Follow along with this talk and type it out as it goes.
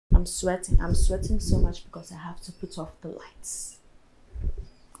I'm sweating. I'm sweating so much because I have to put off the lights.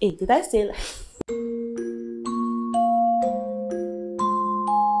 Hey, did I say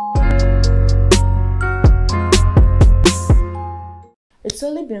It's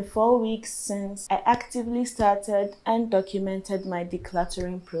only been 4 weeks since I actively started and documented my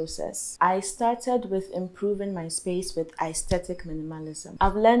decluttering process. I started with improving my space with aesthetic minimalism.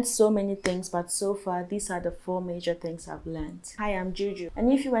 I've learned so many things, but so far these are the 4 major things I've learned. Hi, I'm Juju,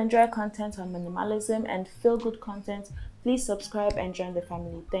 and if you enjoy content on minimalism and feel good content, please subscribe and join the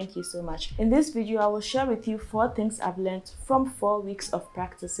family. Thank you so much. In this video, I will share with you 4 things I've learned from 4 weeks of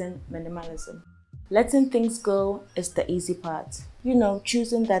practicing minimalism. Letting things go is the easy part. You know,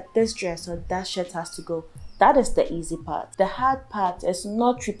 choosing that this dress or that shirt has to go. That is the easy part. The hard part is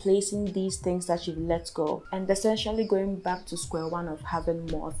not replacing these things that you've let go and essentially going back to square one of having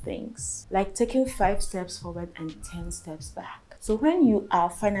more things. Like taking 5 steps forward and 10 steps back. So when you are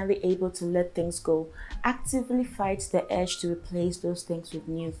finally able to let things go, actively fight the urge to replace those things with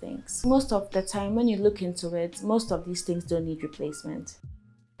new things. Most of the time when you look into it, most of these things don't need replacement.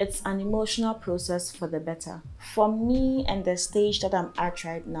 It's an emotional process for the better. For me and the stage that I'm at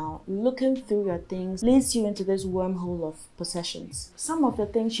right now, looking through your things leads you into this wormhole of possessions. Some of the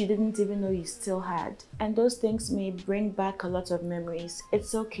things you didn't even know you still had, and those things may bring back a lot of memories.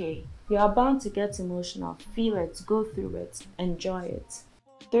 It's okay. You are bound to get emotional. Feel it, go through it, enjoy it.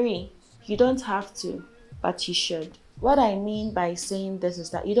 3. You don't have to, but you should. What I mean by saying this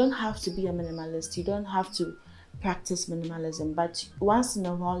is that you don't have to be a minimalist. You don't have to practice minimalism, but once in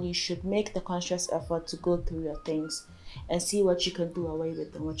a while you should make the conscious effort to go through your things and see what you can do away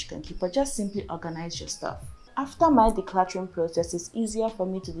with and what you can keep, or just simply organize your stuff. After my decluttering process, it's easier for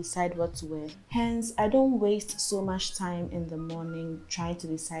me to decide what to wear. Hence, I don't waste so much time in the morning trying to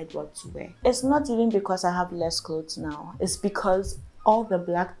decide what to wear. It's not even because I have less clothes now. It's because all the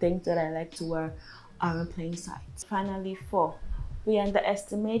black things that I like to wear are in plain sight. Finally, 4. We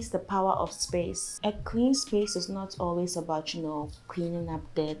underestimate the power of space. A clean space is not always about, cleaning up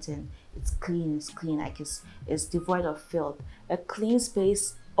dirt and it's clean, like it's devoid of filth. A clean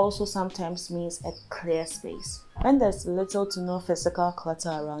space also sometimes means a clear space. When there's little to no physical clutter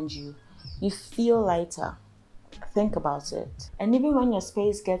around you, you feel lighter. Think about it. And even when your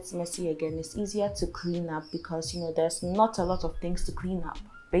space gets messy again, it's easier to clean up because, there's not a lot of things to clean up,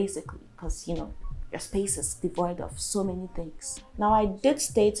 basically, because, your space is devoid of so many things. Now, I did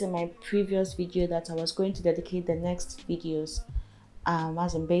state in my previous video that I was going to dedicate the next videos,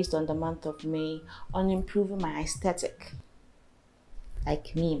 as in based on the month of May, on improving my aesthetic.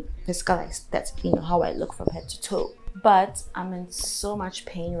 Like me, physical aesthetic, how I look from head to toe. But I'm in so much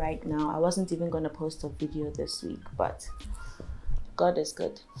pain right now. I wasn't even going to post a video this week, but God is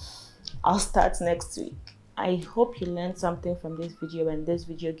good. I'll start next week. I hope you learned something from this video, and this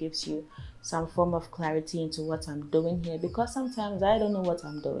video gives you some form of clarity into what I'm doing here, because sometimes I don't know what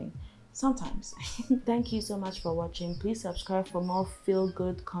I'm doing. Sometimes. Thank you so much for watching. Please subscribe for more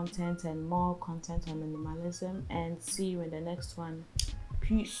feel-good content and more content on minimalism, and see you in the next one.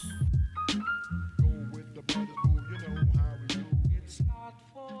 Peace. It's not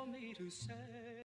for me to say.